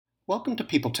Welcome to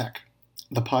People Tech,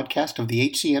 the podcast of the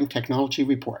HCM Technology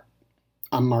Report.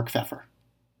 I'm Mark Pfeffer.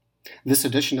 This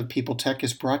edition of People Tech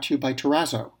is brought to you by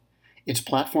Terrazzo. Its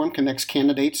platform connects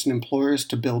candidates and employers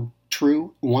to build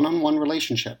true one-on-one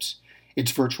relationships.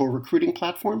 Its virtual recruiting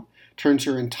platform turns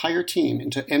your entire team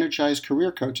into energized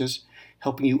career coaches,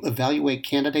 helping you evaluate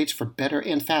candidates for better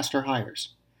and faster hires.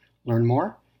 Learn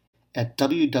more at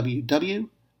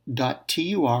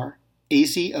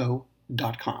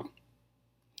www.turazo.com.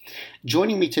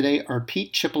 Joining me today are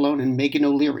Pete Cipollone and Megan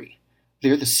O'Leary.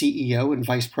 They're the CEO and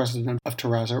Vice President of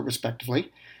Terrazzo,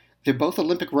 respectively. They're both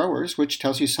Olympic rowers, which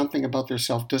tells you something about their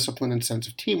self-discipline and sense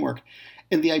of teamwork.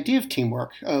 And the idea of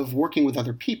teamwork, of working with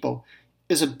other people,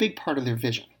 is a big part of their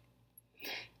vision.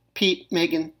 Pete,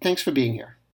 Megan, thanks for being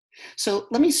here. So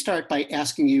let me start by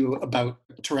asking you about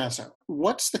Terrazzo.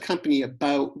 What's the company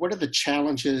about? What are the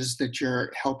challenges that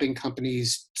you're helping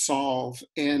companies solve?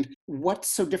 And what's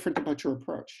so different about your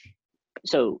approach?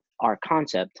 So our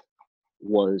concept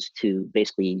was to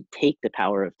basically take the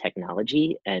power of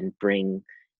technology and bring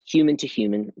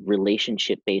human-to-human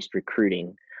relationship-based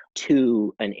recruiting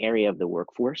to an area of the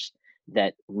workforce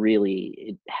that really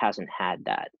it hasn't had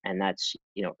that, and that's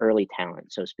early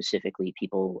talent. So specifically,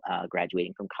 people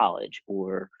graduating from college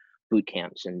or boot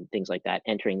camps and things like that,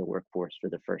 entering the workforce for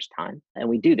the first time. And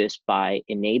we do this by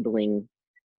enabling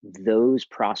those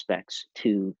prospects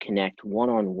to connect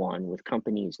one-on-one with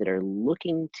companies that are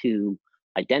looking to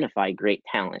identify great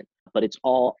talent, but it's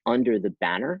all under the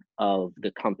banner of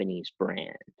the company's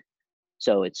brand.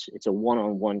 So it's a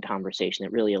one-on-one conversation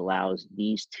that really allows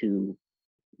these two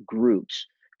groups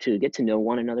to get to know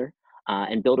one another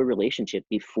and build a relationship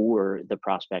before the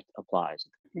prospect applies.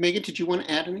 Megan, did you want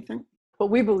to add anything? What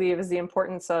we believe is the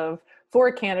importance of, for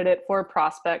a candidate, for a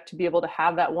prospect, to be able to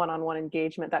have that one-on-one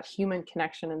engagement, that human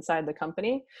connection inside the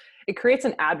company. It creates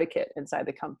an advocate inside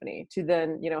the company to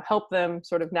then, help them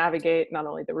sort of navigate not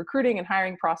only the recruiting and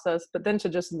hiring process, but then to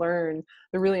just learn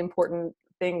the really important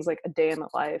things like a day in the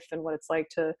life and what it's like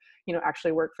to,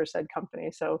 actually work for said company.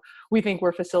 So we think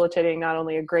we're facilitating not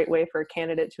only a great way for a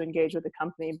candidate to engage with the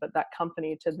company, but that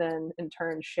company to then in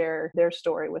turn share their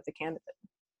story with the candidate.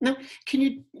 Now, can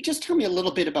you just tell me a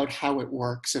little bit about how it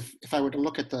works? If I were to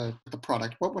look at the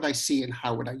product, what would I see and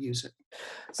how would I use it?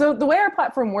 So the way our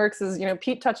platform works is,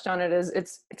 Pete touched on it, is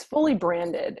it's fully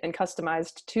branded and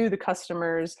customized to the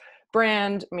customer's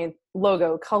brand,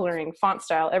 logo, coloring, font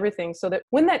style, everything, so that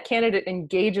when that candidate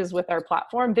engages with our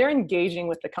platform, they're engaging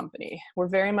with the company. We're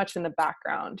very much in the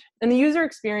background. And the user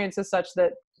experience is such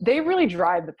that they really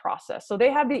drive the process. So they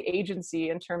have the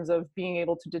agency in terms of being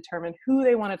able to determine who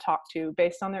they want to talk to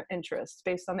based on their interests,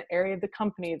 based on the area of the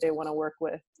company they want to work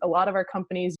with. A lot of our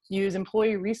companies use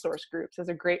employee resource groups as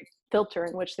a great filter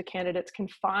in which the candidates can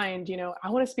find,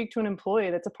 I want to speak to an employee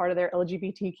that's a part of their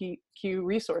LGBTQ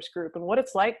resource group and what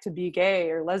it's like to be gay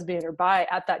or lesbian or bi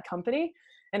at that company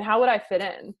and how would I fit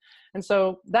in. And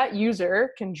so that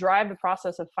user can drive the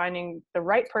process of finding the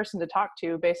right person to talk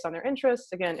to based on their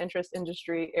interests, again, interest,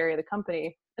 industry, area of the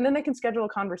company, and then they can schedule a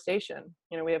conversation.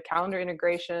 We have calendar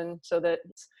integration so that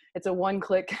it's a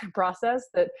one-click process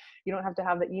that you don't have to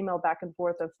have the email back and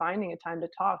forth of finding a time to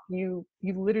talk. You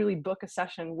literally book a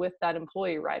session with that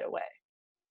employee right away.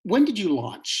 When did you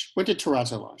launch? When did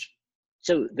Terrazzo launch?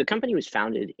 So the company was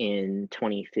founded in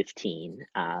 2015,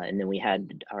 and then we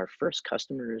had our first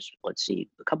customers, a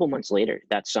couple months later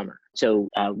that summer. So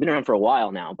we've been around for a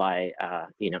while now by,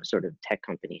 sort of tech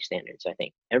company standards. I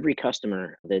think every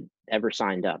customer that ever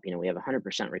signed up, we have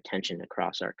 100% retention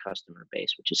across our customer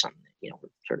base, which is something that, we're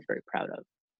sort of very proud of.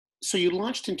 So you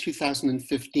launched in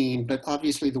 2015, but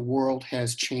obviously the world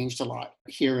has changed a lot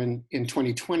here in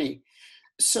 2020.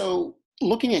 So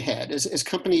looking ahead, as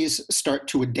companies start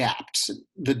to adapt,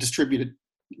 the distributed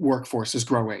workforce is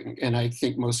growing, and I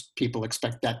think most people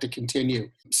expect that to continue.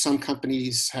 Some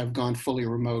companies have gone fully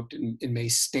remote and may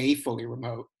stay fully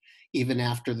remote even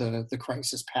after the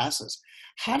crisis passes.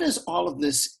 How does all of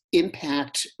this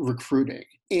impact recruiting?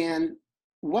 And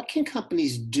what can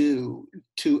companies do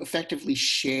to effectively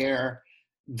share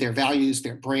their values,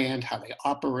 their brand, how they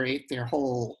operate, their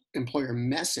whole employer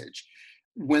message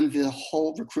when the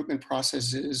whole recruitment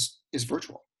process is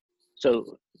virtual?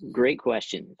 So great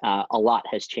question. A lot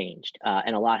has changed,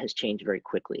 and a lot has changed very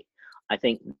quickly. I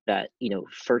think that,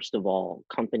 first of all,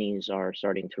 companies are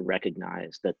starting to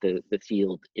recognize that the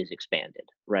field is expanded,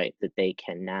 right? That they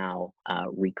can now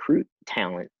recruit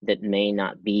talent that may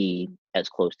not be as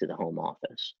close to the home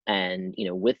office. And,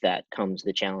 with that comes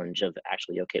the challenge of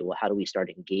actually, okay, well, how do we start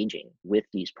engaging with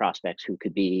these prospects who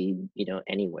could be,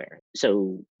 anywhere?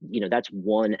 So, that's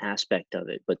one aspect of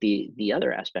it. But the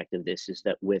other aspect of this is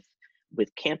that with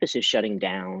with campuses shutting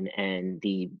down and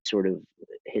the sort of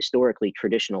historically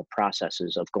traditional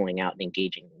processes of going out and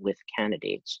engaging with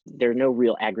candidates, there are no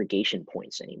real aggregation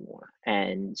points anymore.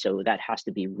 And so that has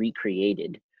to be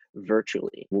recreated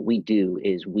virtually. What we do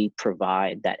is we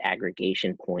provide that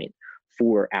aggregation point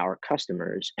for our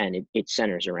customers, and it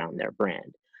centers around their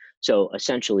brand. So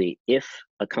essentially, if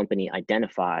a company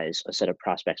identifies a set of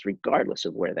prospects, regardless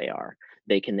of where they are,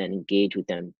 they can then engage with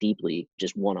them deeply,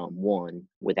 just one on one,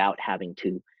 without having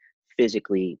to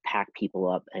physically pack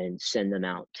people up and send them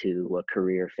out to a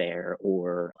career fair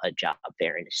or a job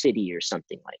fair in a city or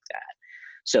something like that.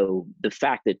 So the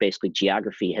fact that basically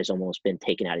geography has almost been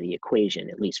taken out of the equation,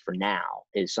 at least for now,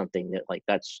 is something that, like,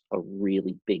 that's a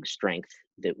really big strength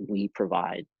that we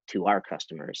provide to our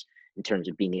customers in terms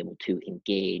of being able to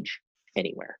engage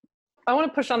anywhere. I want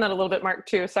to push on that a little bit, Mark,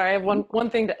 too. Sorry, I have one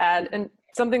thing to add. And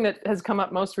something that has come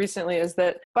up most recently is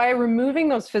that by removing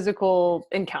those physical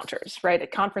encounters, right,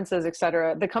 at conferences, et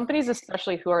cetera, the companies,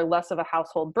 especially who are less of a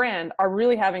household brand, are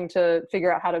really having to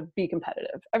figure out how to be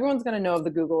competitive. Everyone's going to know of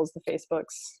the Googles, the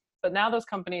Facebooks, but now those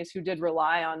companies who did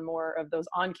rely on more of those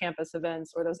on-campus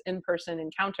events or those in-person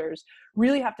encounters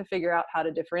really have to figure out how to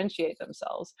differentiate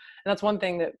themselves. And that's one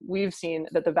thing that we've seen,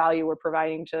 that the value we're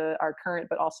providing to our current,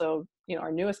 but also, you know,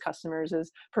 our newest customers,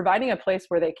 is providing a place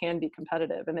where they can be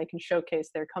competitive and they can showcase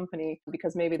their company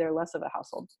because maybe they're less of a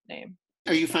household name.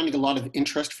 Are you finding a lot of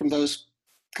interest from those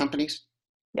companies?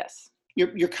 Yes.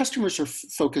 Your customers are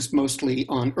focused mostly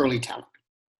on early talent.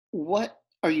 What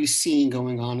are you seeing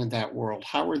going on in that world?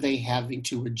 How are they having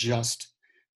to adjust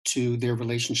to their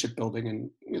relationship building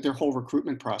and their whole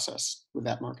recruitment process with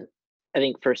that market? I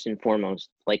think first and foremost,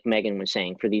 like Megan was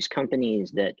saying, for these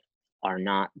companies that are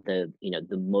not the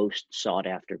most sought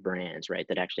after brands, right,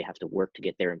 that actually have to work to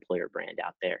get their employer brand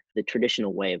out there, the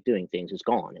traditional way of doing things is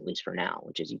gone, at least for now,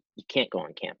 which is you can't go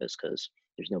on campus because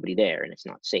there's nobody there and it's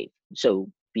not safe. So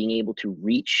being able to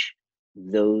reach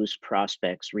those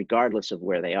prospects regardless of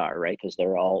where they are, right, because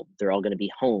they're all going to be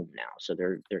home now, so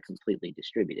they're completely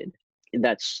distributed.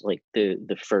 That's like the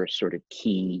first sort of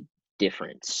key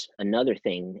difference. Another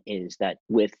thing is that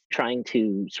with trying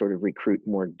to sort of recruit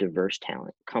more diverse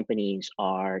talent, companies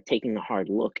are taking a hard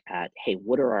look at, hey,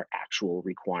 what are our actual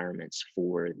requirements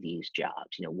for these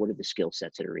jobs? You know, what are the skill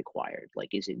sets that are required? Like,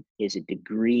 is a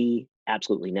degree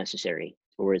absolutely necessary?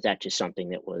 Or is that just something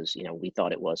that was, you know, we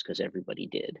thought it was because everybody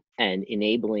did? And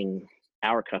enabling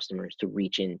our customers to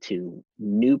reach into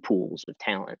new pools of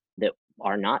talent that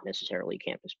are not necessarily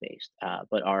campus based,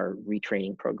 but are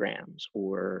retraining programs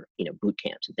or, you know, boot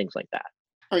camps and things like that.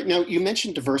 All right, now you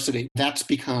mentioned diversity. That's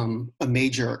become a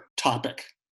major topic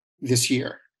this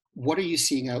year. What are you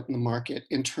seeing out in the market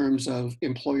in terms of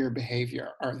employer behavior?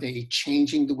 Are they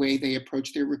changing the way they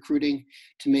approach their recruiting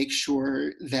to make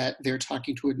sure that they're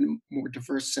talking to a more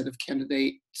diverse set of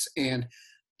candidates and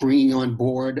bringing on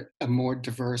board a more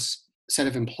diverse set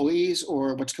of employees,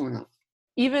 or what's going on?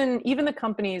 Even the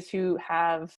companies who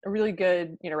have a really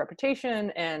good, you know,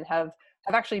 reputation and have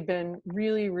actually been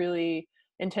really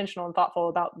intentional and thoughtful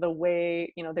about the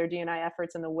way, you know, their D&I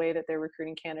efforts and the way that they're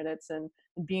recruiting candidates and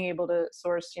being able to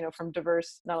source, you know, from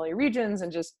diverse, not only regions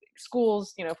and just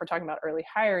schools, you know, if we're talking about early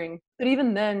hiring, but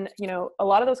even then, you know, a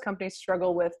lot of those companies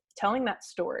struggle with telling that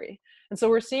story. And so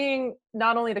we're seeing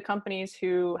not only the companies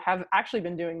who have actually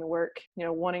been doing the work, you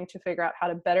know, wanting to figure out how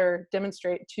to better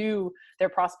demonstrate to their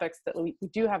prospects that we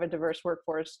do have a diverse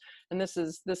workforce, and this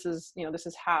is you know, this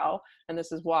is how and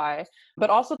this is why, but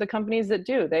also the companies that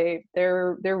do,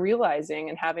 they're realizing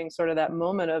and having sort of that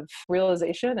moment of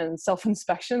realization and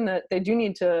self-inspection that they do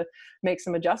need to make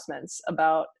some adjustments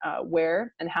about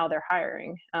where and how they're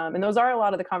hiring, and those are a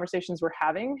lot of the conversations we're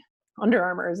having. Under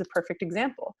Armour is a perfect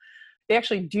example. They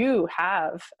actually do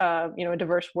have, you know, a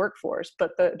diverse workforce,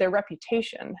 but their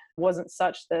reputation wasn't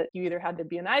such that you either had to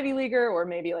be an Ivy Leaguer or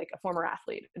maybe like a former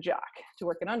athlete, a jock, to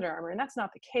work at Under Armour, and that's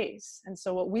not the case. And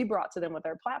so what we brought to them with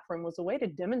our platform was a way to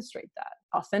demonstrate that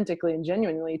authentically and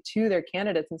genuinely to their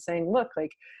candidates and saying, look,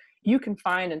 like, you can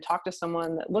find and talk to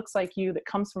someone that looks like you, that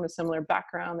comes from a similar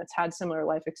background, that's had similar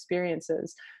life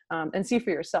experiences, and see for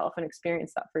yourself and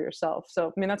experience that for yourself. So,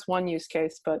 I mean, that's one use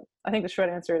case, but I think the short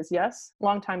answer is yes,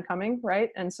 long time coming, right?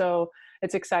 And so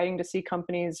it's exciting to see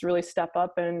companies really step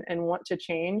up and want to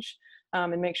change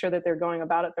and make sure that they're going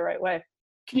about it the right way.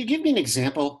 Can you give me an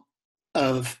example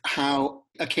of how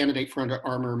a candidate for Under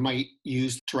Armour might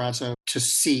use Terrazzo to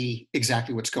see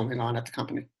exactly what's going on at the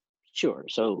company? Sure.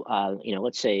 So, you know,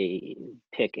 let's say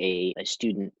pick a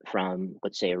student from,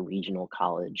 let's say, a regional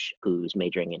college who's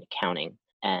majoring in accounting,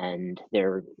 and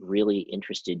they're really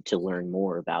interested to learn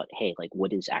more about, hey, like,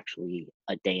 what is actually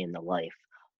a day in the life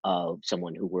of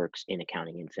someone who works in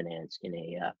accounting and finance in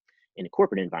in a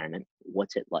corporate environment,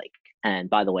 what's it like? And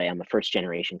by the way, I'm a first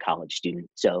generation college student.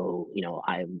 So,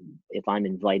 if I'm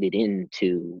invited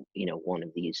into, one of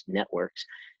these networks,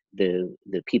 the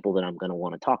people that I'm going to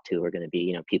want to talk to are going to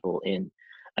be, people in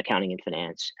accounting and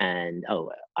finance. And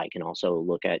I can also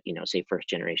look at, say first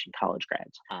generation college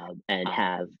grads, and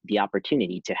have the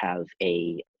opportunity to have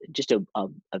just a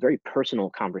very personal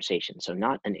conversation. So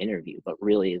not an interview, but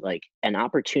really like an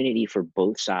opportunity for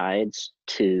both sides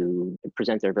to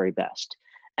present their very best.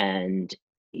 And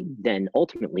then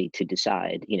ultimately to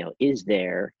decide, is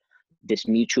there this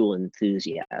mutual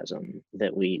enthusiasm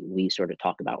that we sort of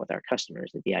talk about with our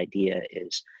customers, that the idea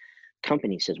is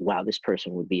company says, wow, this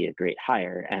person would be a great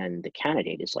hire. And the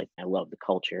candidate is like, I love the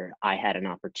culture. I had an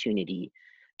opportunity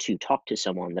to talk to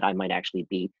someone that I might actually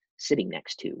be sitting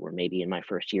next to, or maybe in my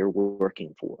first year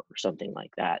working for, or something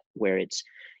like that, where it's,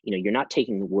 you're not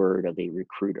taking the word of a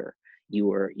recruiter.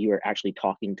 You are actually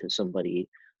talking to somebody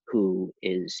who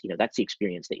is, that's the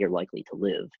experience that you're likely to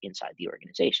live inside the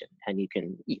organization. And you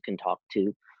can talk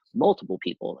to multiple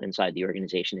people inside the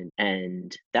organization.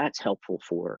 And that's helpful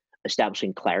for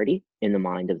establishing clarity in the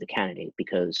mind of the candidate,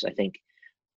 because I think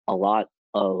a lot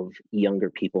of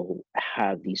younger people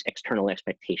have these external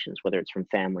expectations, whether it's from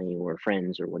family or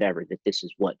friends or whatever, that this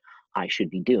is what I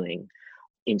should be doing,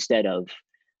 instead of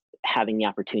having the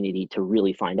opportunity to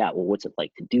really find out, well, what's it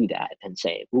like to do that, and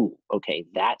say, ooh, okay,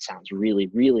 that sounds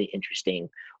really, really interesting.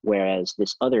 Whereas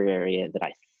this other area that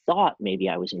I thought maybe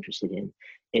I was interested in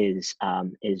is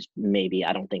maybe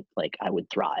I don't think like I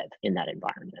would thrive in that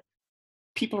environment.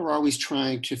 People are always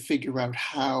trying to figure out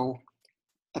how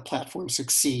a platform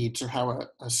succeeds or how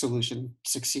a solution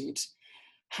succeeds.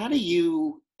 How do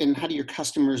your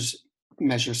customers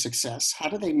measure success? How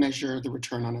do they measure the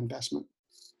return on investment?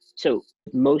 So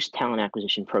most talent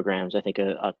acquisition programs, I think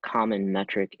a common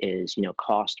metric is,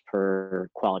 cost per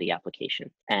quality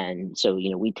application. And so,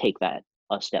 we take that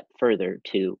a step further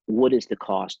to what is the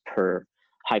cost per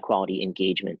high quality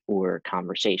engagement or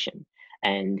conversation.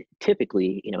 And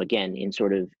typically, again, in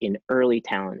early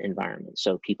talent environments,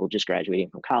 so people just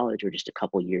graduating from college or just a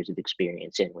couple years of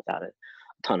experience without a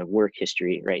ton of work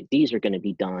history, right? These are going to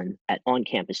be done at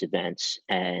on-campus events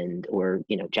or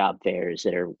job fairs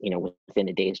that are within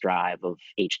a day's drive of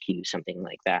HQ, something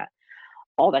like that.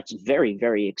 All that's very,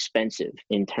 very expensive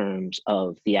in terms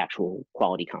of the actual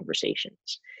quality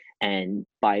conversations. And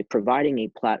by providing a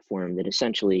platform that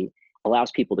essentially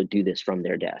allows people to do this from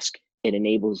their desk, it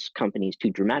enables companies to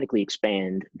dramatically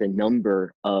expand the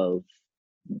number of,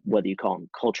 whether you call them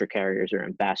culture carriers or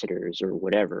ambassadors or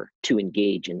whatever, to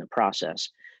engage in the process.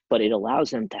 But it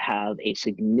allows them to have a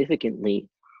significantly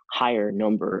higher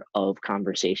number of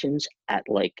conversations at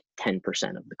like 10%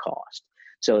 of the cost.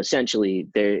 So essentially,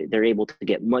 they're able to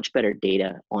get much better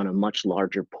data on a much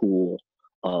larger pool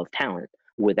of talent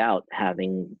without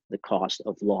having the cost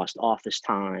of lost office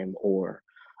time or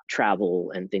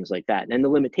travel and things like that, and the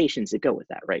limitations that go with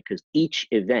that, right? Because each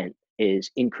event is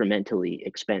incrementally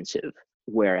expensive,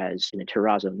 whereas in a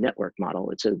Terrazzo network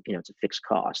model, it's a fixed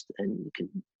cost, and you can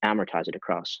amortize it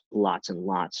across lots and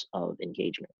lots of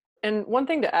engagement. And one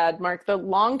thing to add, Mark, the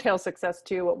long tail success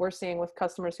too, what we're seeing with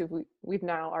customers who we've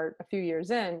now are a few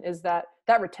years in, is that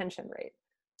retention rate.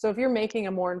 So if you're making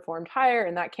a more informed hire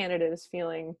and that candidate is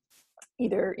feeling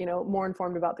either more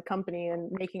informed about the company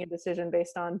and making a decision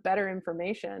based on better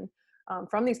information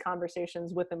from these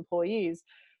conversations with employees,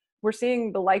 we're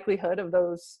seeing the likelihood of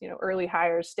those early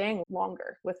hires staying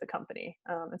longer with the company.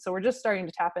 And so we're just starting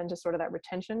to tap into sort of that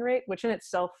retention rate, which in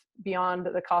itself, beyond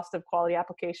the cost of quality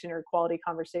application or quality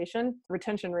conversation,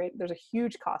 retention rate, there's a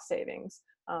huge cost savings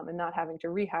in not having to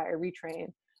rehire,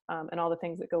 retrain, and all the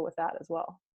things that go with that as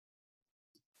well.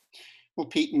 Well,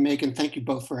 Pete and Megan, thank you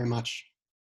both very much.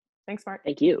 Thanks, Mark.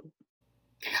 Thank you.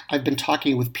 I've been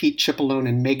talking with Pete Cipollone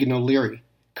and Megan O'Leary,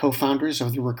 co-founders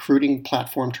of the recruiting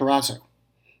platform Terrazzo.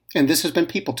 And this has been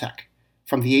People Tech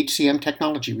from the HCM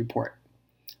Technology Report.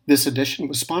 This edition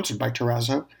was sponsored by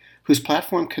Terrazzo, whose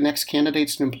platform connects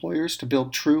candidates and employers to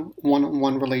build true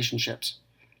one-on-one relationships.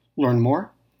 Learn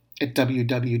more at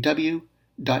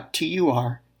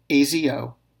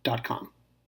www.turrazzo.com.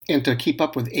 And to keep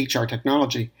up with HR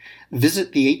technology,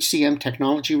 visit the HCM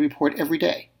Technology Report every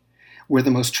day. We're the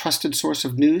most trusted source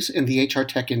of news in the HR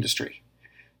tech industry.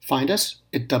 Find us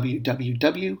at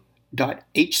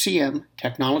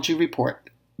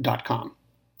www.hcmtechnologyreport.com.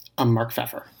 I'm Mark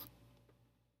Pfeffer.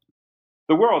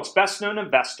 The world's best-known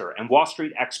investor and Wall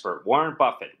Street expert Warren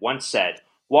Buffett once said,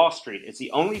 "Wall Street is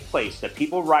the only place that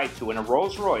people ride to in a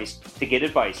Rolls-Royce to get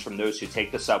advice from those who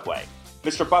take the subway."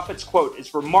 Mr. Buffett's quote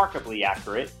is remarkably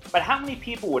accurate, but how many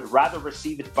people would rather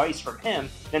receive advice from him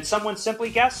than someone simply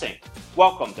guessing?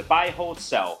 Welcome to Buy, Hold,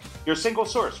 Sell, your single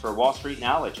source for Wall Street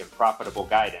knowledge and profitable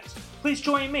guidance. Please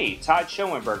join me, Todd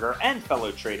Schoenberger, and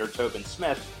fellow trader Tobin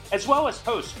Smith, as well as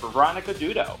host Veronica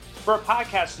Dudo, for a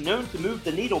podcast known to move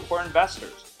the needle for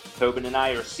investors. Tobin and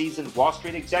I are seasoned Wall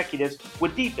Street executives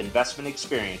with deep investment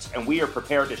experience, and we are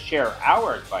prepared to share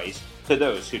our advice to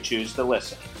those who choose to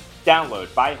listen.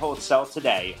 Download Buy, Hold, Sell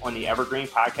today on the Evergreen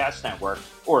Podcast Network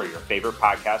or your favorite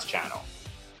podcast channel.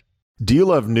 Do you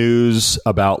love news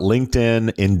about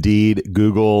LinkedIn, Indeed,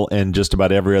 Google, and just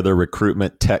about every other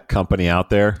recruitment tech company out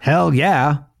there? Hell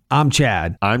yeah. I'm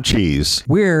Chad. I'm Cheese.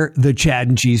 We're the Chad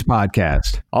and Cheese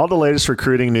Podcast. All the latest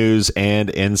recruiting news and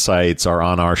insights are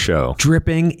on our show.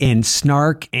 Dripping in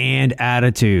snark and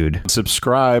attitude.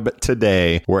 Subscribe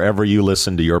today wherever you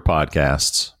listen to your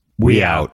podcasts. We out.